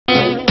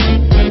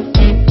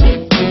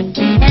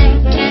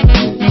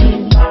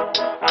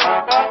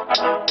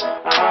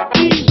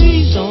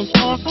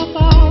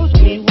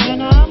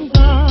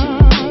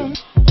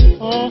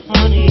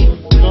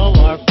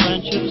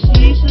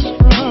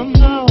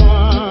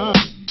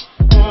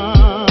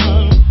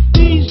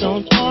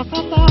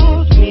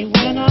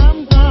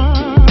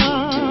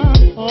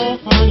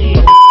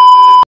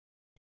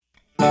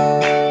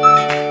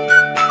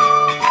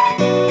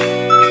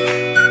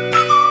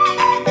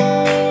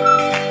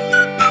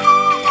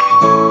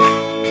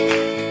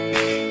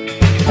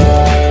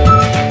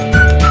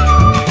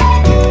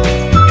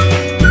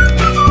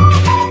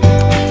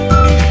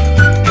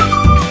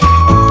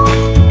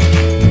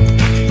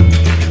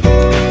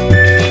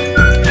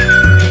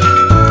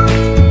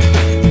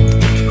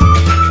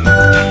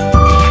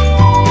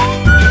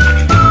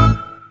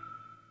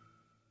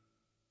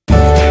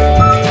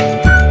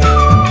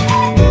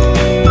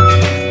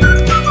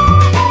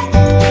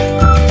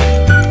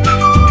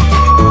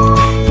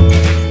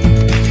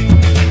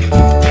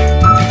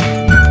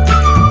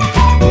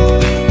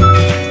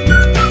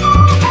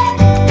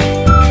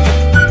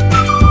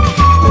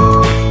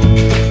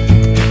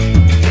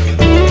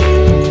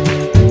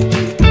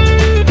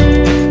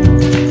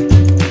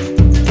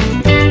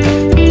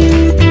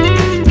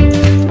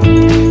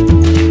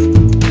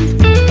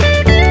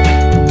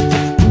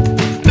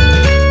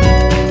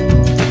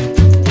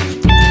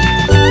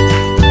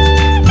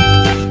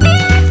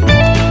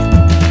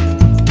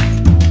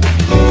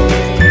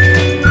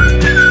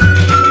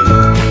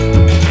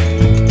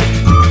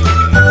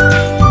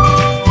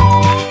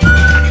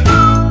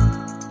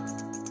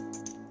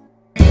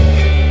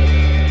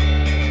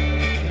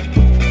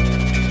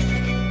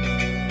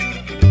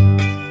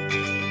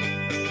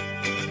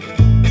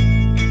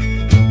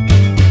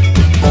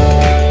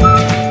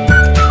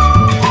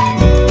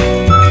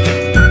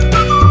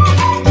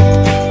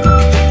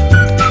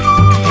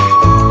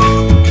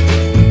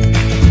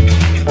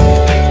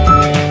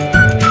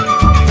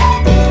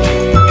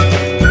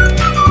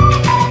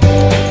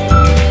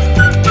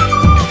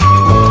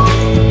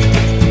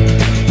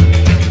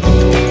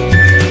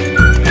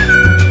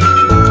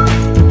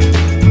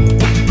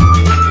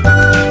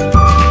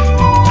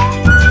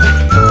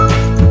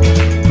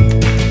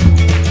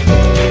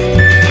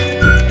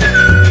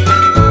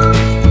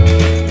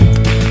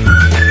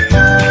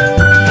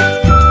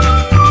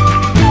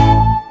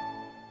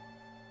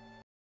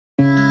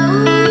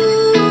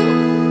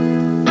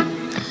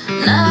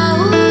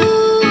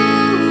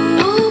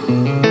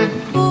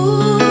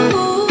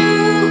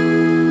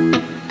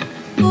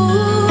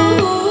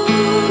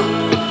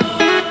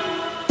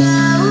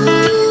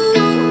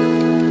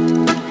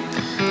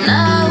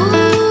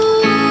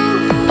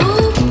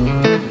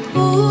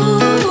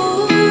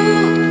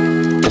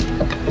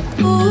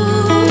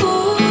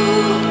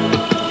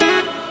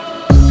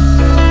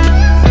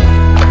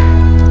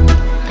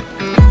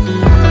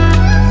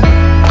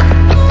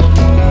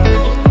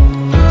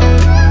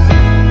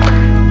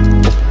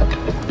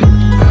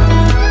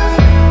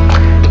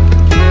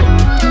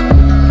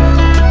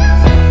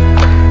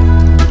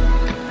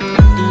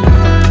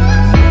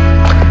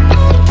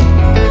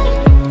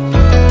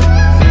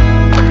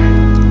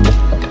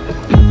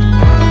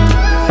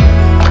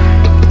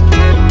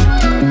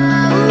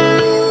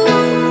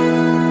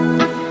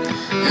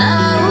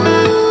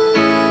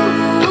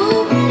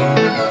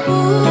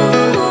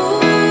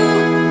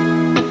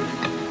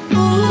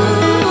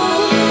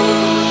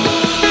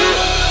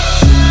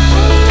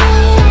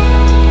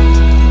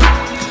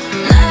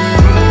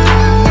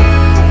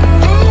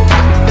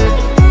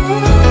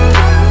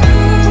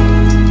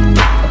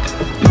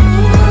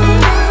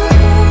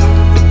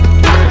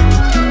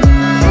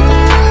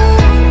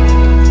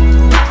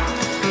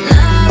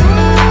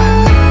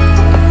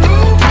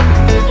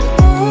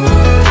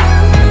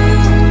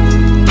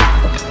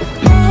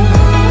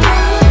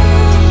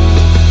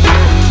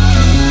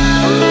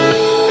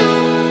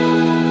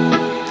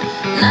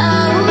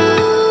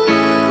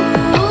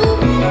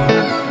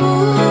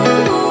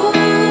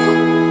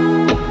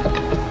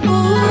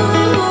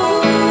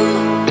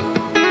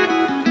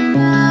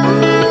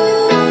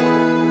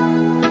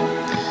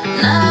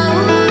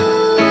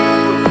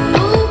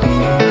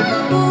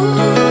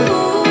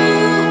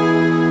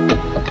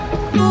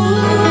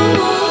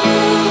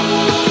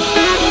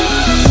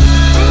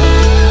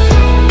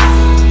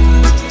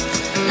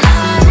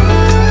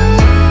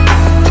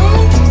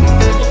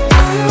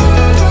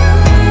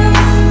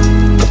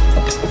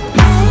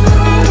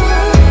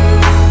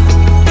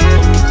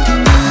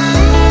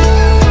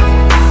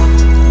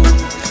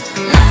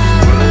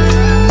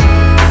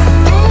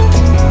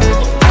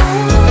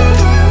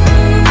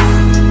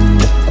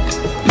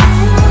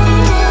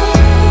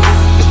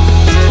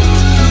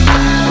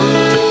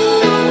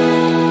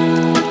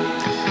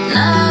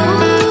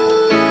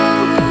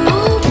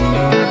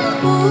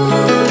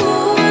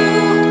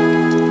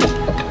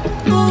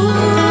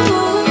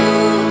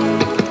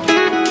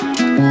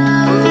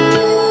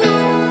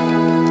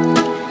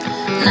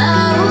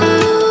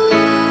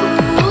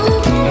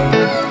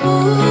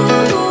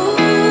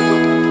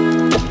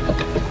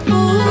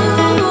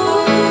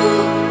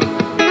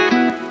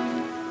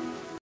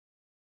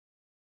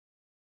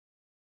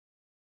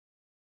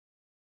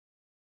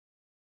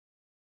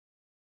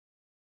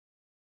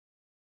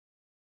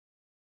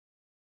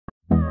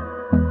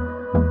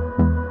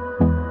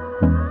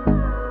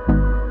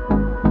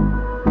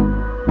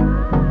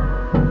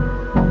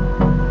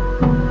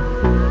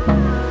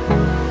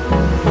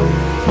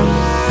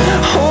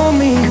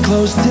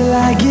close till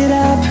I get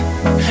up.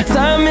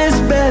 Time is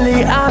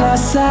barely on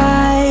our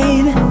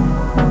side.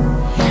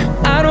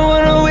 I don't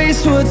wanna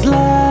waste what's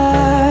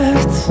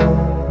left.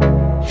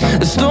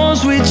 The storms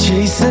we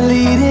chase are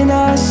leading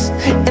us,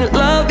 and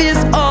love is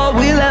all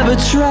we'll ever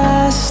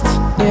trust.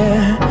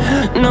 Yeah,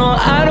 no,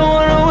 I don't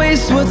wanna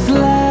waste what's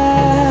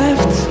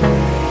left.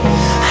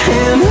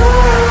 And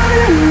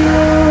on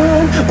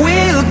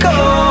we'll go,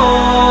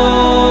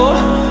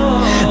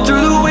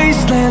 through the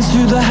wastelands,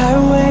 through the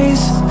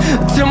highways,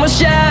 till my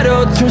shadow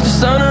turns to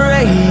sun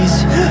rays.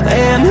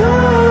 And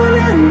on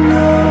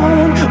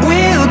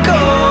we'll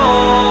go,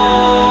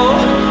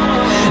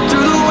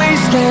 through the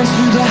wastelands,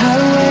 through the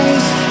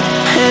highways,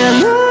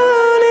 and on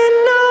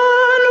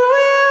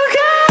we'll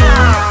go.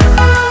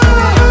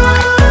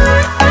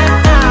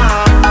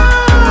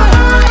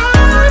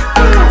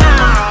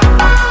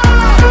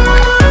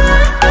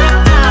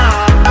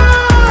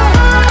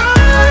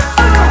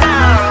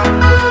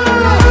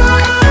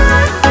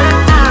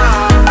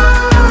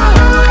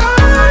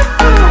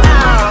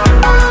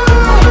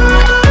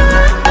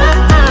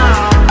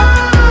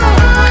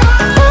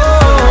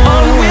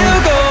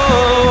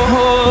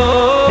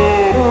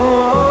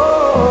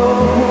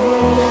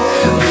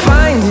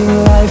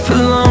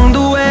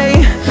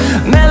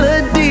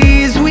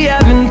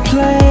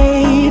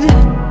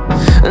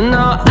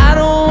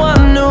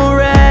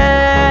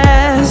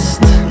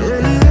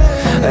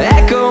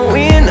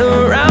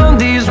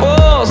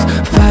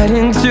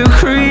 To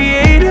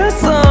create a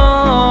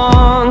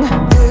song,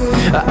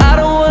 I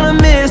don't wanna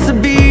miss a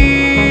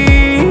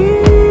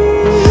beat.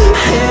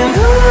 And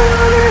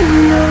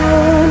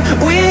on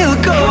we'll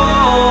go,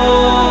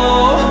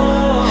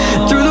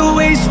 through the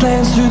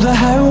wastelands, through the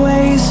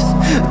highways,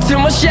 till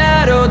my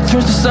shadow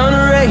turns to sun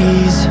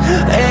rays.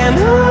 And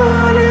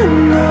on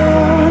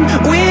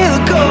we'll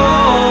go,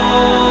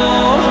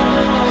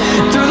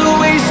 through the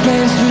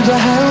wastelands, through the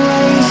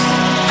highways,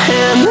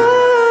 and on.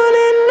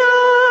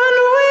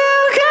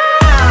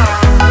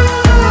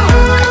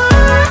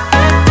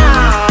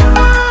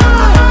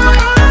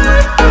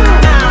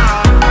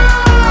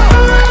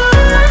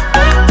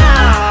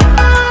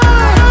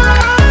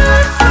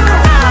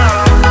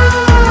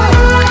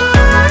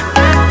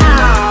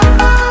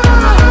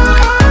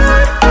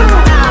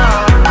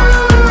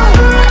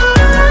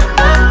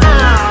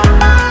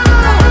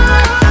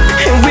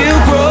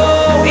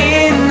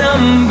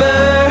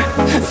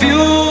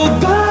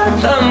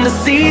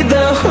 See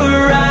the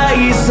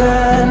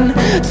horizon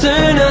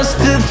turn us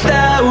to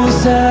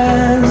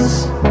thousands,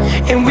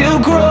 and we'll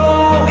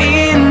grow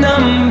in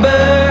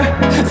number,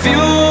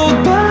 fueled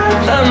by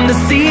them to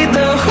see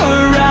the